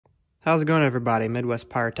How's it going, everybody? Midwest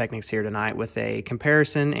Pyrotechnics here tonight with a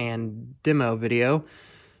comparison and demo video.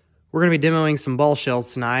 We're going to be demoing some ball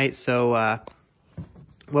shells tonight. So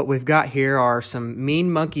what we've got here are some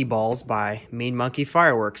Mean Monkey balls by Mean Monkey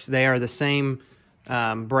Fireworks. They are the same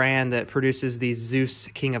brand that produces these Zeus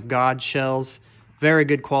King of God shells. Very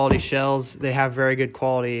good quality shells. They have very good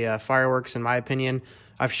quality fireworks, in my opinion.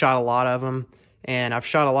 I've shot a lot of them, and I've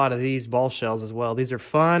shot a lot of these ball shells as well. These are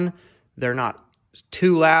fun. They're not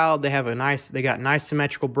too loud. They got nice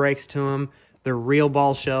symmetrical breaks to them. They're real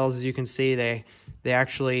ball shells, as you can see. They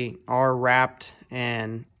actually are wrapped,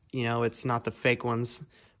 and you know, it's not the fake ones,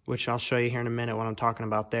 which I'll show you here in a minute what I'm talking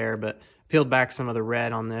about there. But peeled back some of the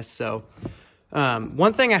red on this. So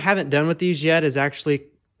one thing I haven't done with these yet is actually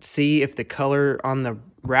see if the color on the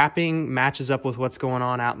wrapping matches up with what's going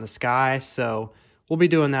on out in the sky. So we'll be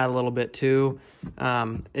doing that a little bit too.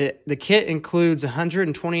 The kit includes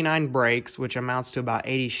 129 breaks, which amounts to about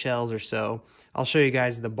 80 shells or so. I'll show you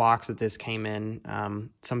guys the box that this came in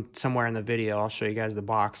somewhere in the video. I'll show you guys the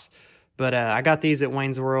box. But I got these at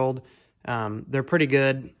Wayne's World. They're pretty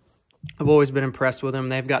good. I've always been impressed with them.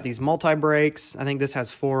 They've got these multi-breaks. I think this has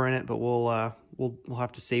 4 in it, but we'll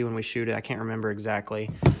have to see when we shoot it. I can't remember exactly.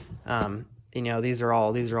 You know, these are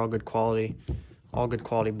all good quality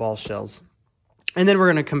ball shells. And then we're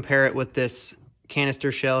going to compare it with this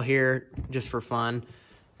canister shell here just for fun.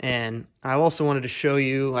 And I also wanted to show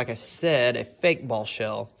you, like I said, a fake ball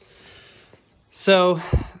shell. So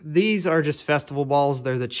these are just festival balls.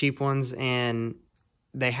 They're the cheap ones, and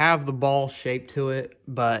they have the ball shape to it,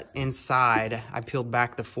 but inside I peeled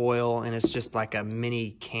back the foil and it's just like a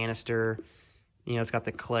mini canister. You know, it's got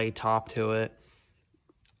the clay top to it.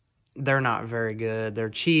 They're not very good. They're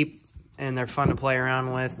cheap and they're fun to play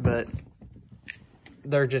around with, but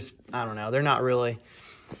they're just, I don't know, they're not really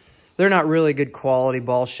good quality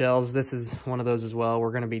ball shells. This is one of those as well. We're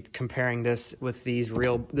going to be comparing this with these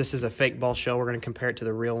real, this is a fake ball shell. We're going to compare it to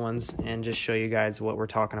the real ones and just show you guys what we're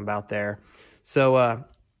talking about there. So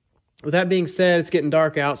with that being said, it's getting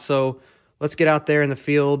dark out, so let's get out there in the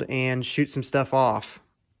field and shoot some stuff off.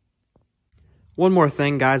 One more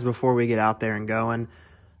thing, guys, before we get out there and going.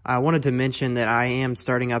 I wanted to mention that I am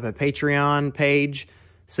starting up a Patreon page,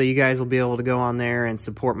 so you guys will be able to go on there and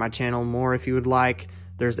support my channel more if you would like.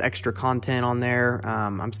 There's extra content on there.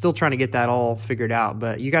 I'm still trying to get that all figured out,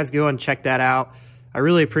 but you guys go and check that out. I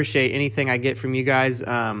really appreciate anything I get from you guys.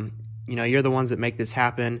 You know, you're the ones that make this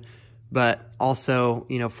happen, but also,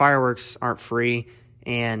 you know, fireworks aren't free,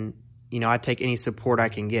 and, you know, I take any support I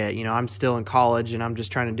can get. You know, I'm still in college, and I'm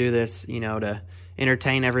just trying to do this, you know, to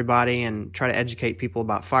entertain everybody and try to educate people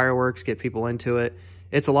about fireworks, get people into it.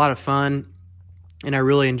 It's a lot of fun, and I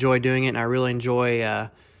really enjoy doing it, and I really enjoy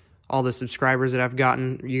all the subscribers that I've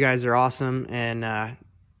gotten. You guys are awesome, and I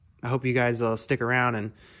hope you guys will stick around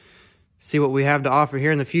and see what we have to offer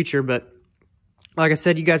here in the future. But like I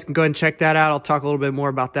said, you guys can go ahead and check that out. I'll talk a little bit more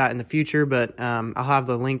about that in the future, but I'll have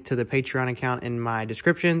the link to the Patreon account in my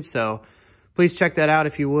description, so please check that out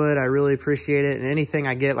if you would. I really appreciate it, and anything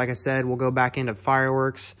I get, like I said, will go back into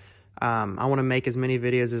fireworks. I want to make as many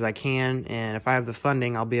videos as I can, and if I have the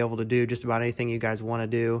funding, I'll be able to do just about anything you guys want to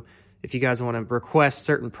do. If you guys want to request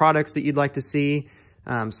certain products that you'd like to see,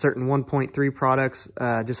 certain 1.3 products,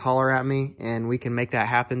 just holler at me, and we can make that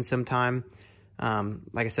happen sometime.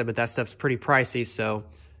 Like I said, but that stuff's pretty pricey, so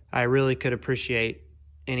I really could appreciate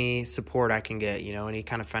any support I can get, you know, any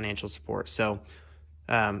kind of financial support. So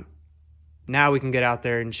now we can get out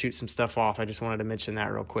there and shoot some stuff off. I just wanted to mention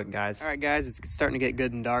that real quick, guys. All right, guys, it's starting to get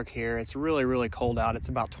good and dark here. It's really, really cold out. It's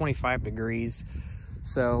about 25 degrees.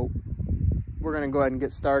 So we're going to go ahead and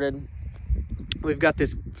get started. We've got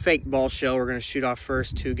this fake ball shell we're going to shoot off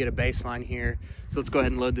first to get a baseline here. So let's go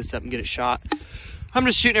ahead and load this up and get it shot. I'm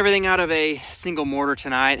just shooting everything out of a single mortar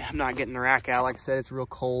tonight. I'm not getting the rack out. Like I said, it's real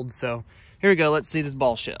cold. So here we go. Let's see this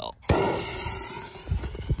ball shell.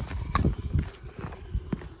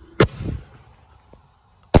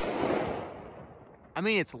 I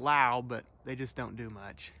mean, it's loud, but they just don't do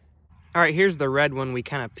much. All right, here's the red one we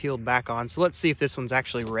kind of peeled back on. So let's see if this one's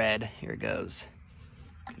actually red. Here it goes.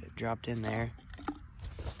 Get it dropped in there.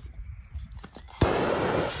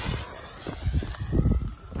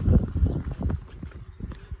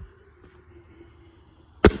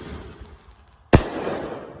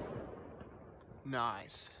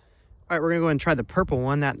 Nice. All right, we're gonna go ahead and try the purple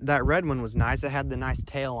one. That red one was nice. It had the nice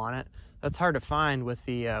tail on it. That's hard to find with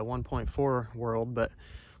the 1.4 world, but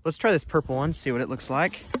let's try this purple one, see what it looks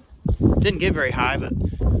like. Didn't get very high, but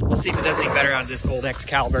we'll see if it does any better out of this old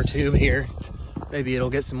Excalibur tube here. Maybe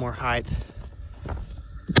it'll get some more height.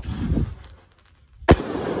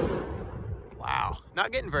 Wow,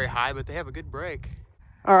 not getting very high, but they have a good break.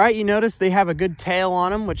 All right, you notice they have a good tail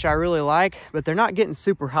on them, which I really like, but they're not getting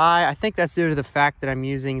super high. I think that's due to the fact that I'm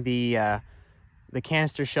using the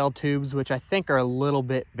canister shell tubes, which I think are a little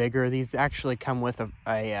bit bigger. These actually come with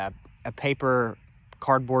a paper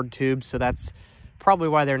cardboard tube, so that's probably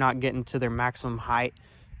why they're not getting to their maximum height.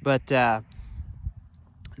 But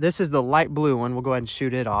this is the light blue one. We'll go ahead and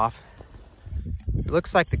shoot it off. It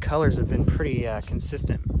looks like the colors have been pretty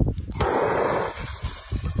consistent.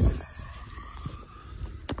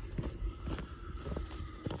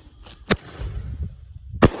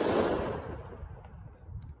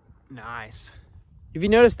 Nice. If you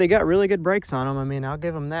notice, they got really good brakes on them. I mean, I'll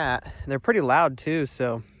give them that. They're pretty loud too,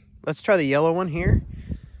 so let's try the yellow one here.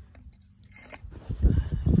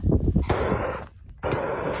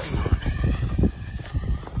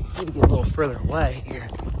 Need to get a little further away here.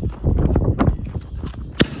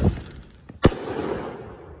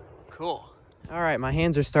 Cool. All right, my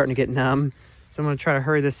hands are starting to get numb, so I'm gonna try to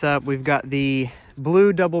hurry this up. We've got the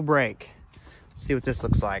blue double brake. Let's see what this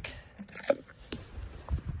looks like.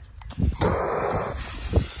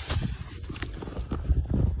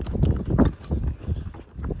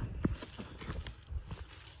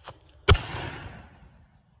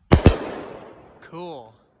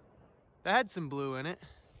 Cool. That had some blue in it.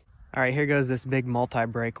 All right, here goes this big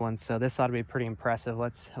multi-brake one. So this ought to be pretty impressive.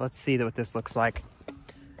 Let's see what this looks like.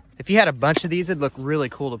 If you had a bunch of these, it'd look really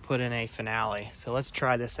cool to put in a finale. So let's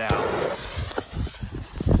try this out.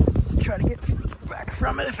 Try to get back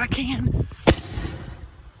from it if I can.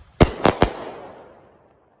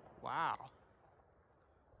 Wow.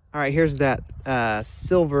 All right, here's that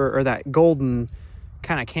silver or that golden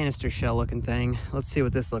kind of canister shell looking thing. Let's see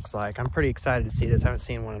what this looks like. I'm pretty excited to see this. I haven't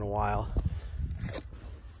seen one in a while.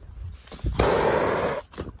 Come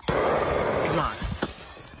on.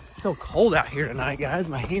 It's so cold out here tonight, guys.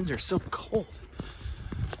 My hands are so cold.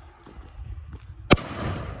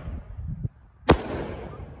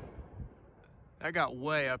 That got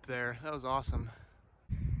way up there. That was awesome.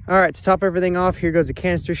 All right, to top everything off, here goes a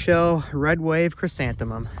canister shell red wave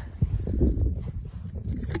chrysanthemum.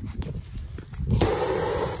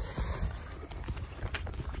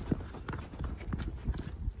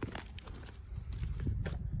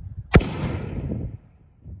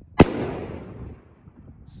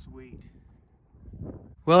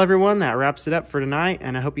 Well, everyone, that wraps it up for tonight,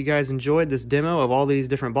 and I hope you guys enjoyed this demo of all these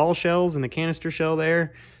different ball shells and the canister shell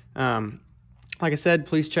there. Like I said,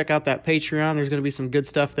 please check out that Patreon. There's going to be some good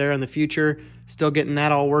stuff there in the future. Still getting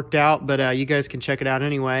that all worked out, but you guys can check it out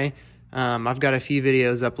anyway. I've got a few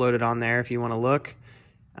videos uploaded on there if you want to look.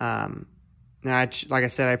 Like I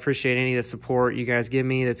said, I appreciate any of the support you guys give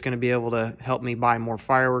me. That's going to be able to help me buy more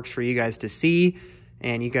fireworks for you guys to see,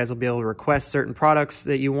 and you guys will be able to request certain products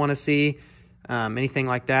that you want to see. Anything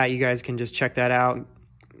like that, you guys can just check that out.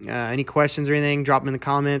 Any questions or anything, drop them in the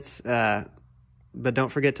comments. But don't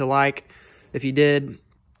forget to like if you did,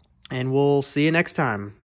 and we'll see you next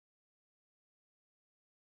time.